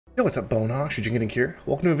Yo, what's up, Bonehawk? Shujinkydink here.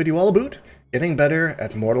 Welcome to a video all about getting better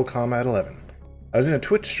at Mortal Kombat 11. I was in a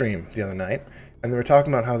Twitch stream the other night, and they were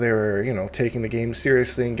talking about how they were, taking the game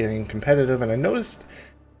seriously and getting competitive, and I noticed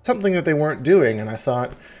something that they weren't doing, and I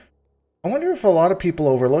thought, I wonder if a lot of people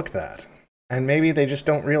overlook that, and maybe they just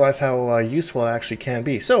don't realize how useful it actually can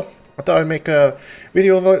be. So, I thought I'd make a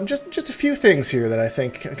video of just a few things here that I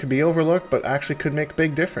think could be overlooked, but actually could make a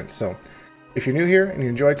big difference. So, if you're new here and you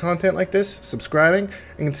enjoy content like this, subscribing,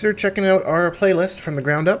 and consider checking out our playlist from the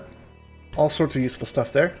ground up. All sorts of useful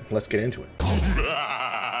stuff there. Let's get into it.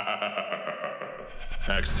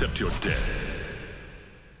 Accept your death.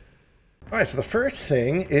 Alright, so the first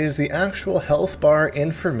thing is the actual health bar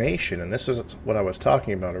information, and this is what I was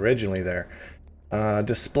talking about originally there.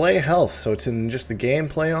 Display health, so it's in just the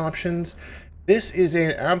gameplay options. This is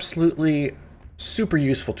an absolutely super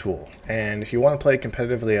useful tool, and if you want to play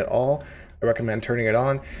competitively at all, I recommend turning it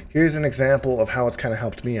on. Here's an example of how it's kind of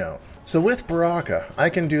helped me out. So with Baraka, I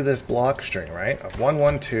can do this block string, right, of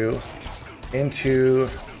 1-1-2 into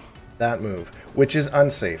that move, which is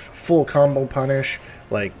unsafe. Full combo punish,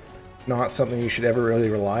 like, not something you should ever really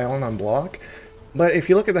rely on block. But if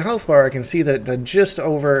you look at the health bar, I can see that just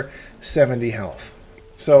over 70 health.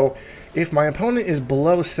 So if my opponent is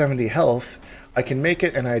below 70 health, I can make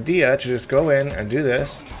it an idea to just go in and do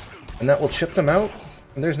this, and that will chip them out,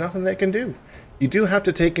 and there's nothing they can do. You do have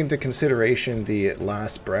to take into consideration the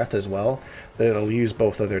last breath as well, that it'll use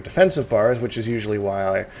both of their defensive bars, which is usually why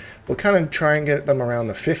I will kind of try and get them around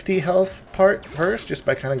the 50 health part first, just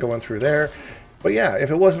by kind of going through there. But yeah,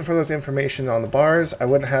 if it wasn't for those information on the bars, I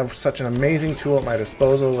wouldn't have such an amazing tool at my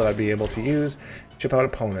disposal that I'd be able to use to chip out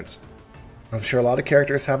opponents. I'm sure a lot of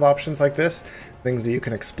characters have options like this, things that you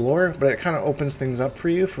can explore, but it kind of opens things up for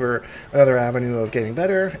you for another avenue of getting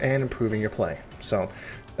better and improving your play. So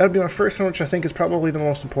that would be my first one, which I think is probably the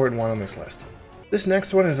most important one on this list. This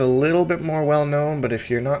next one is a little bit more well known, but if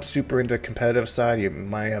you're not super into competitive side, you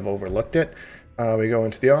might have overlooked it. We go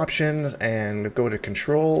into the options and go to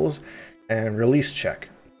controls and release check.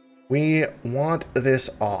 We want this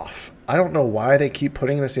off. I don't know why they keep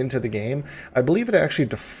putting this into the game. I believe it actually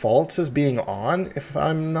defaults as being on, if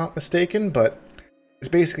I'm not mistaken, but it's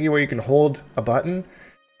basically where you can hold a button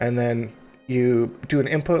and then you do an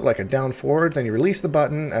input like a down forward, then you release the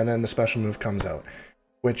button and then the special move comes out.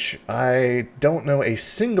 Which I don't know a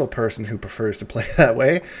single person who prefers to play that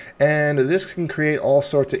way, and this can create all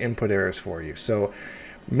sorts of input errors for you. So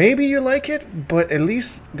maybe you like it, but at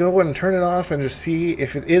least go and turn it off and just see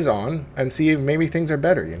if it is on and see if maybe things are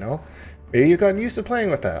better, you know? Maybe you've gotten used to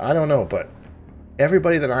playing with that. I don't know, but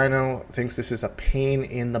everybody that I know thinks this is a pain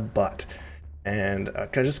in the butt and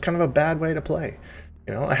it's kind of a bad way to play.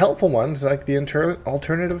 You know, a helpful one's like the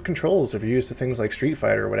alternative controls. If you're used to things like Street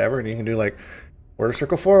Fighter or whatever, and you can do like quarter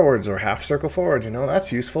circle forwards or half circle forwards, you know,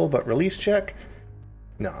 that's useful, but release check?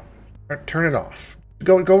 No. Turn it off.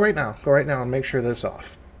 Go right now. Go right now and make sure that it's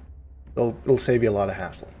off. It'll save you a lot of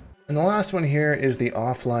hassle. And the last one here is the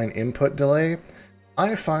offline input delay.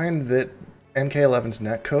 I find that MK11's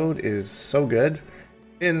netcode is so good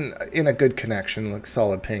in a good connection, like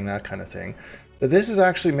solid ping, that kind of thing, that this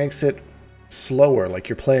actually makes it slower, like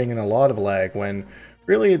you're playing in a lot of lag when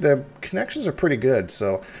really the connections are pretty good.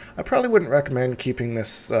 So I probably wouldn't recommend keeping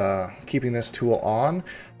this tool on.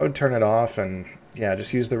 I would turn it off and yeah,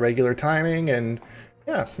 just use the regular timing and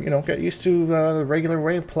yeah, you know, get used to the regular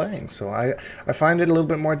way of playing. So I find it a little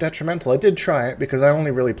bit more detrimental. I did try it because I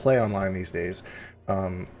only really play online these days.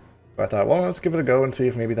 I thought, well, let's give it a go and see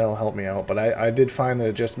if maybe that'll help me out. But I did find that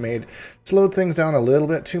it just slowed things down a little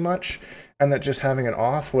bit too much, and that just having it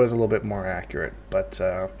off was a little bit more accurate. But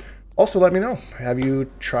also let me know, have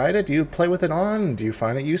you tried it? Do you play with it on? Do you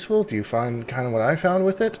find it useful? Do you find kind of what I found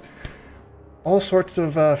with it? All sorts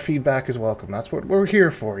of feedback is welcome. That's what we're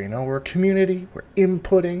here for, you know? We're a community, we're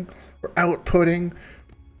inputting, we're outputting.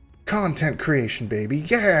 Content creation, baby,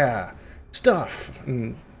 yeah! Stuff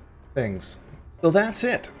and things. So that's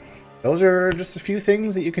it. Those are just a few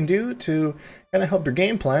things that you can do to kind of help your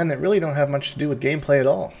game plan that really don't have much to do with gameplay at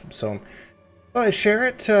all. So, thought I'd share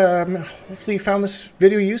it. Hopefully you found this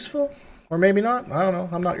video useful, or maybe not. I don't know.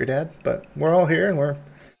 I'm not your dad, but we're all here and we're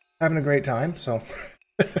having a great time, so...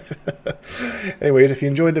 Anyways, if you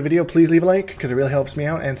enjoyed the video, please leave a like, because it really helps me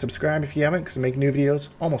out, and subscribe if you haven't, because I make new videos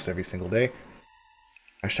almost every single day.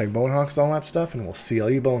 Hashtag Bonehawks, all that stuff, and we'll see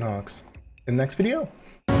all you Bonehawks in the next video.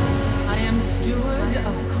 I am steward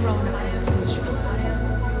of Chronicles.